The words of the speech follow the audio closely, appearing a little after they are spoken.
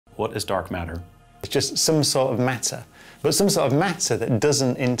What is dark matter? It's just some sort of matter, but some sort of matter that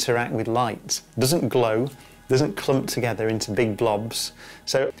doesn't interact with light, doesn't glow, doesn't clump together into big blobs.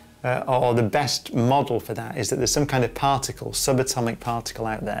 So, or the best model for that is that there's some kind of particle, subatomic particle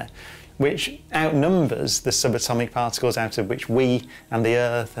out there, which outnumbers the subatomic particles out of which we and the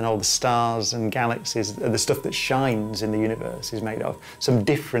Earth and all the stars and galaxies, the stuff that shines in the universe, is made of. Some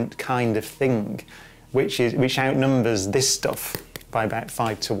different kind of thing, which outnumbers this stuff by about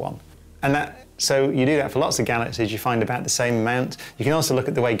 5 to 1. And so you do that for lots of galaxies, you find about the same amount. You can also look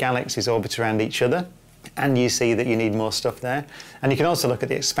at the way galaxies orbit around each other, and you see that you need more stuff there. And you can also look at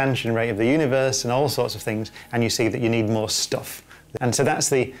the expansion rate of the universe and all sorts of things, and you see that you need more stuff. And so that's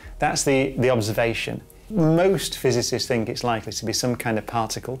the observation. Most physicists think it's likely to be some kind of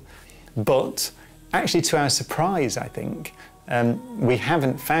particle, but actually to our surprise, I think, we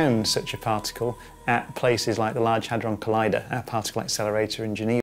haven't found such a particle at places like the Large Hadron Collider, our particle accelerator in Geneva.